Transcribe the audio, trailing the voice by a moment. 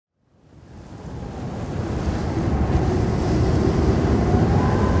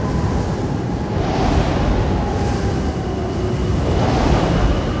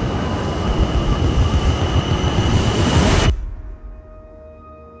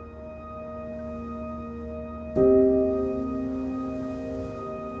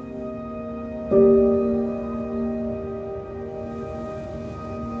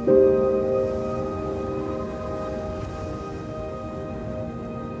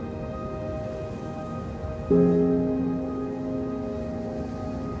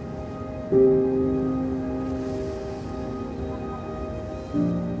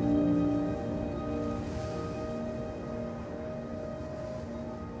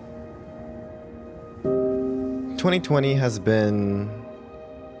has been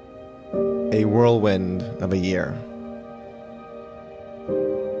a whirlwind of a year.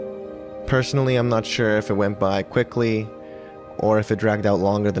 Personally, I'm not sure if it went by quickly or if it dragged out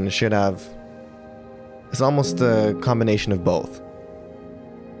longer than it should have. It's almost a combination of both.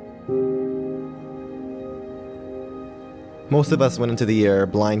 Most of us went into the year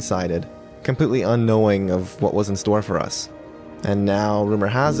blindsided, completely unknowing of what was in store for us. And now, rumor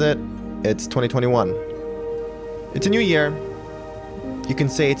has it, it's 2021. It's a new year. You can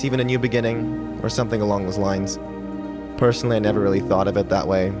say it's even a new beginning, or something along those lines. Personally, I never really thought of it that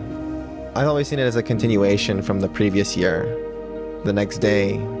way. I've always seen it as a continuation from the previous year. The next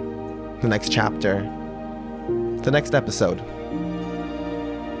day, the next chapter, the next episode.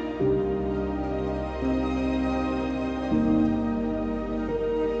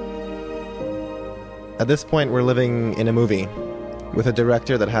 At this point, we're living in a movie, with a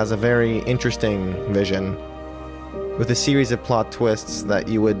director that has a very interesting vision, with a series of plot twists that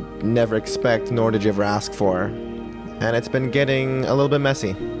you would never expect nor did you ever ask for. And it's been getting a little bit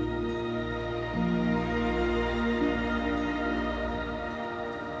messy.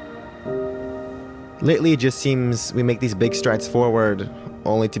 Lately, it just seems we make these big strides forward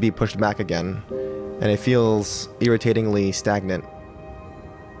only to be pushed back again, and it feels irritatingly stagnant.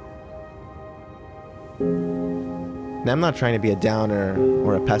 Now, I'm not trying to be a downer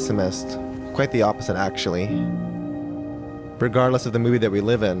or a pessimist, quite the opposite actually. Regardless of the movie that we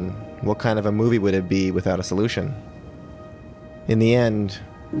live in, what kind of a movie would it be without a solution? In the end,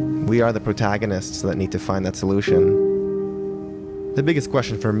 we are the protagonists that need to find that solution. The biggest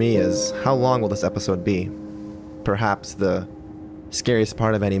question for me is, how long will this episode be? Perhaps the scariest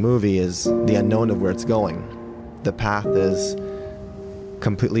part of any movie is the unknown of where it's going. The path is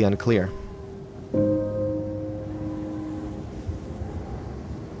completely unclear.